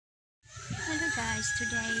guys,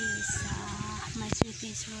 today is my sweetie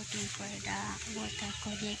is looking for the water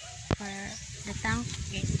connect for the tank.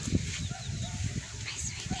 Yes, my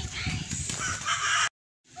sweetie guys,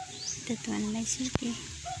 that one my sweetie,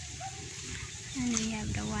 and we have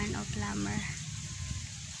the one of plumber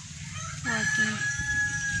working.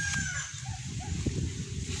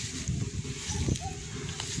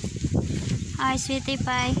 Hi sweetie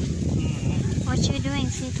pie, what you doing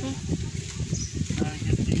sweetie?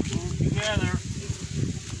 Together.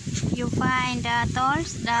 You find the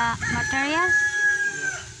tools, the materials?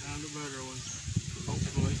 Yeah, and the better ones.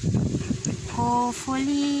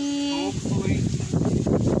 Hopefully. Hopefully.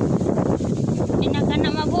 Di na ka na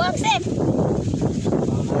mabuak, Sep.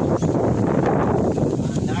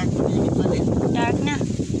 Dark Dark na. na.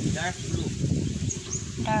 Dark blue.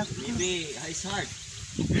 Dark blue. Maybe ice heart.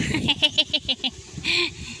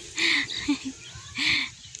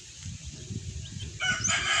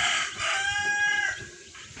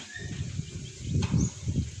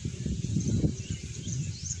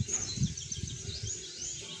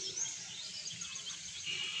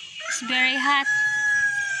 It's very hot.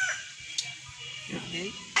 Okay.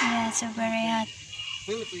 Yeah, it's very hot.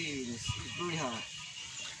 Philippines is very hot.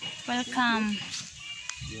 Welcome.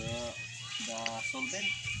 The solvent.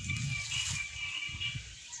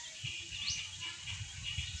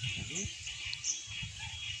 Okay.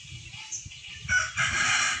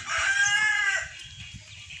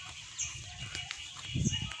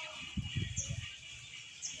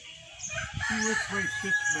 Which way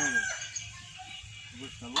fits better?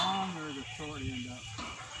 With the long or the short end up?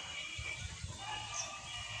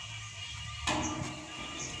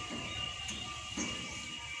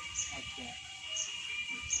 Like that.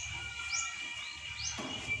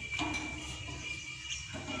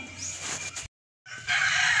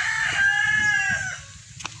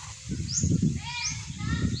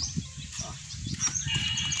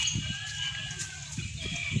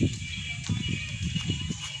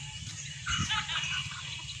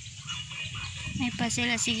 May pa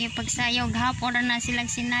sila, sige pagsayaw. Gahapon na silang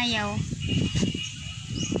sinayaw.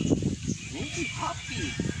 Maybe happy.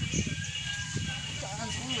 As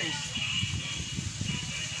always.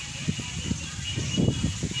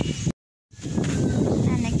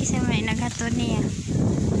 Nagkisa mo na naghatod niya.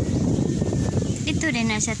 Dito din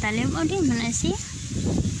na sa talim. O di mo na siya.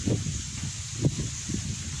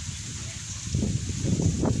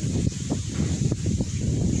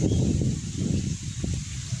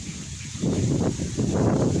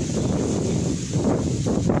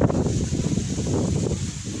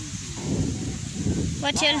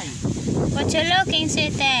 What you looking,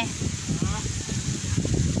 sweetie?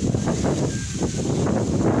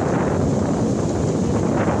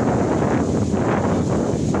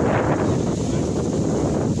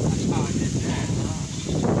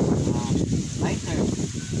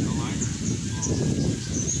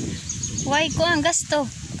 Why ko ang gasto?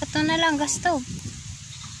 Kato na lang gasto.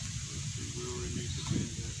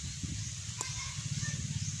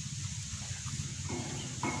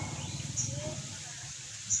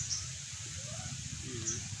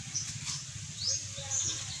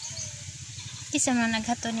 Kisa mo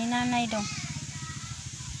naghato ni nanay dong.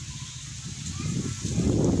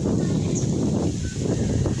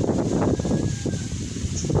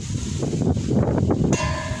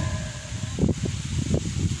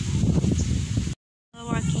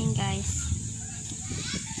 Working guys.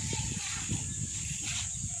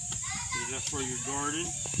 Is that for your garden?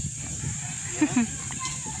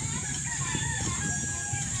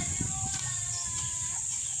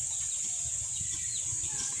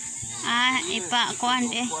 Kuan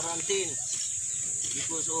eh. Quarantine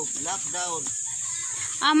because of lockdown.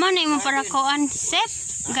 Amo na imo para kuan set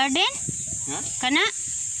garden? Huh? Kana?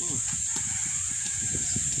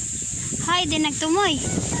 Hay din nagtumoy.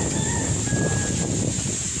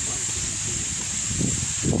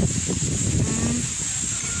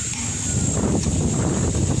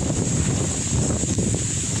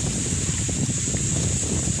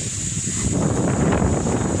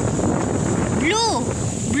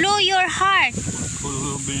 Blue your heart. Put a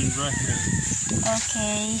little beans right there.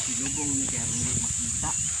 Okay.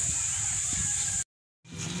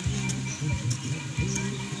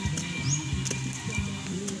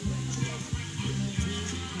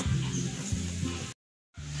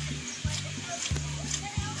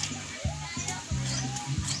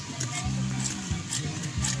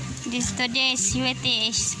 This today's sweetie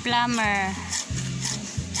is plumber.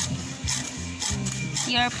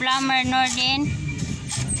 Your plumber, Nordin.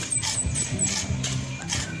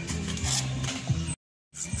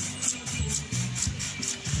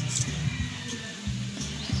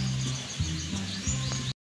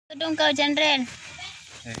 Tudong kau dyan rin.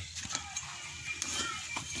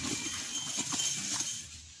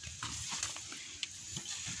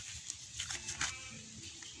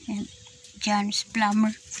 John's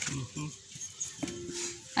plumber.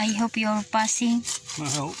 I hope you're passing.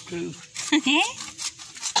 I hope to.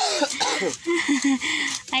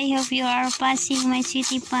 I hope you are passing, my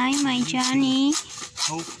sweetie pie, my Johnny.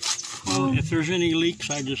 Hope. Well, if there's any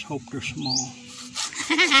leaks, I just hope they're small.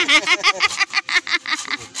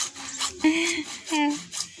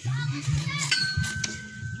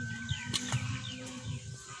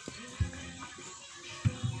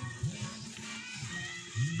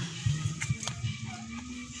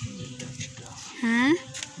 Huh?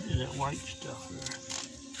 That white stuff there.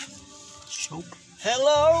 Soap.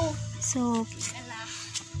 Hello. Soap.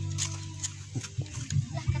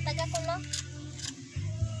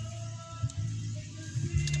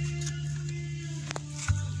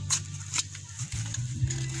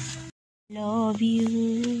 Love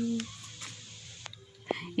you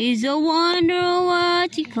is a wonder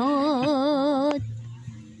what you call. Oh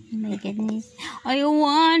my goodness. I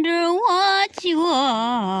wonder what you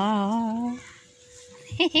are.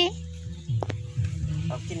 Okay,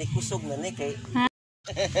 kusog na ni kay.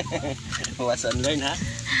 Was online ha?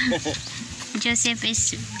 Joseph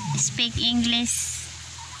is speak English.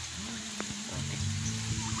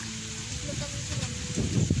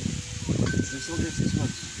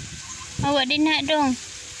 Awak din nak dong.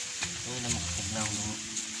 Oh, nama kenal dong.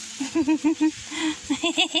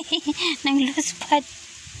 Nang luspat.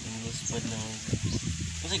 Luspat dong.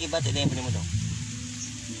 Masa kibat ada yang punya mo dong?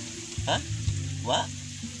 Ha? Wa?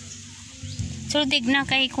 Sudig na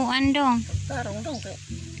kay kuan dong. Tarong dong kay.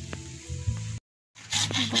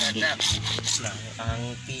 Bagi.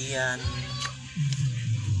 Ang pian.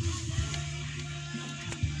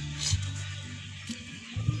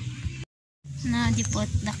 Now they put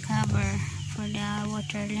the cover for the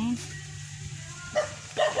water line.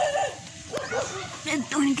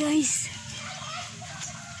 Ito na guys.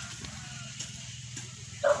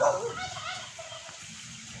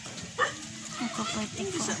 Ako pati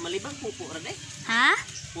ko. Bisa malibang pupo ra de? Ha?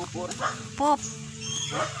 Pupo ra. Pop.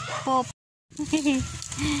 Pop.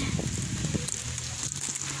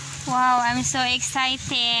 Wow, I'm so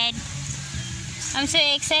excited. I'm so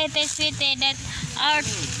excited, sweetie, that our...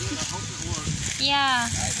 Yeah.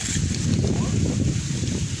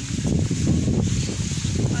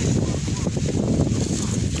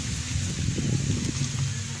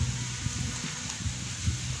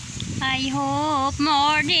 I hope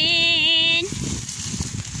more din.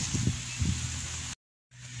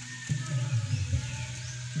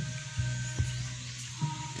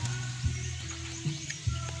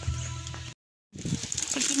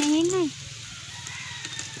 Pati na hinay.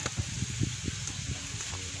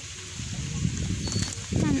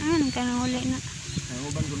 Ano ka na uli na?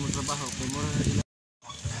 Ang uban kun mo trabaho kay mo ra dila.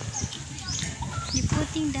 You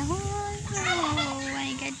putting the whole. Oh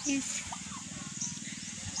my goodness.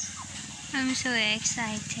 I'm so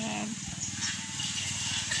excited.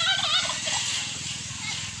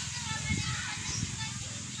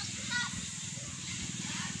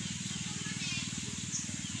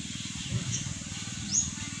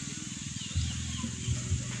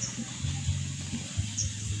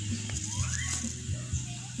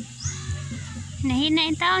 Nahina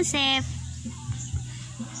yung taon, Sep.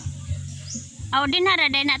 Aw din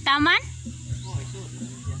haraday na taman?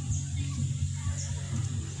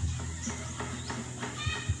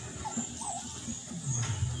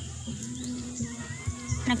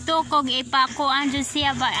 Nagtukog ipako andun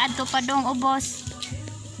siya ba ato pa dong ubos.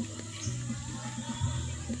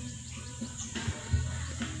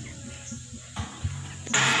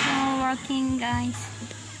 Still working guys.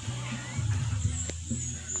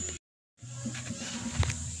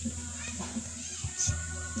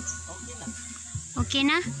 Okay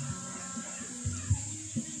na?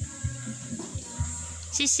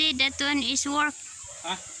 She said that one is work.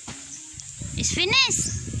 Ha? It's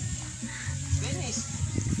finished. Finish.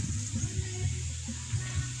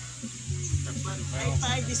 I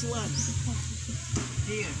buy this one.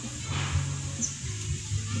 Here.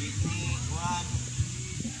 Give me one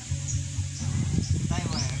tie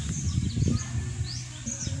wire.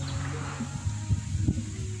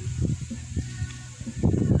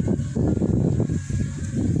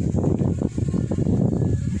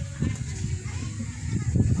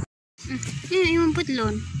 Yung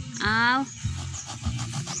putlon. Aw.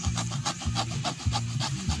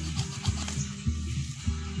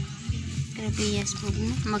 Grabe yes po.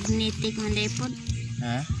 Magnetic man day po.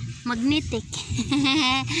 Ha? Magnetic.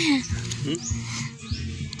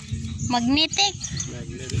 Magnetic.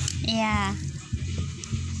 Magnetic. Yeah.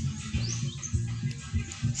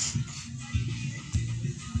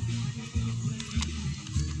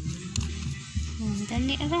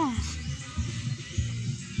 Dali ra.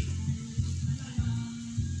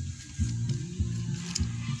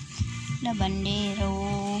 Labandero.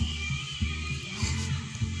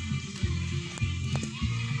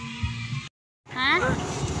 Huh?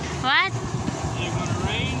 What? Is it gonna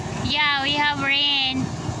rain? Yeah, we have rain.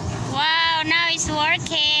 Wow, now it's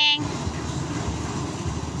working.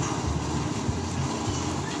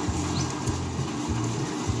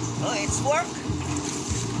 Oh, it's work.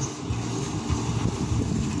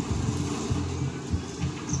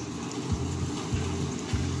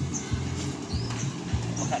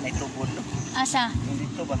 Baka na itubod, no? Asa? Yung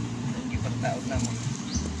dito ba? Yung ipagtaod na mo.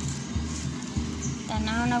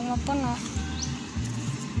 Tanaw nagmapuno.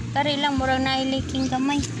 Tari lang, murag na iliking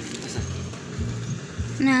kamay. Basta.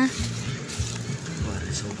 Na.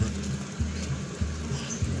 Wala, sobrang.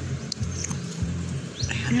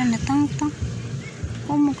 Wala natangtang.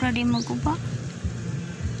 Mukra di maguba.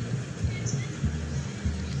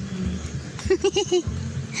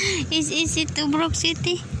 Is easy to Brook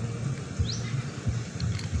City.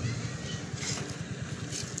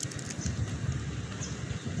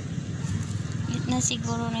 Yun na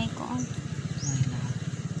siguro na ikoon.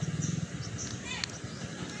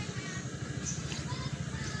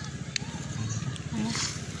 Ano?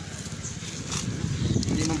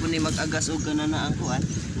 Hindi mo po ni mag-agas o gana na ang kuhan.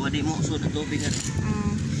 Wadi mo usod ang tubig nga.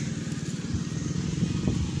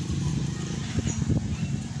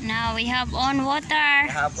 Now we have on water.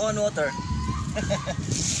 Have on water.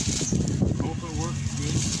 Hope it works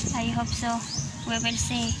good. I hope so. We will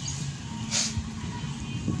see.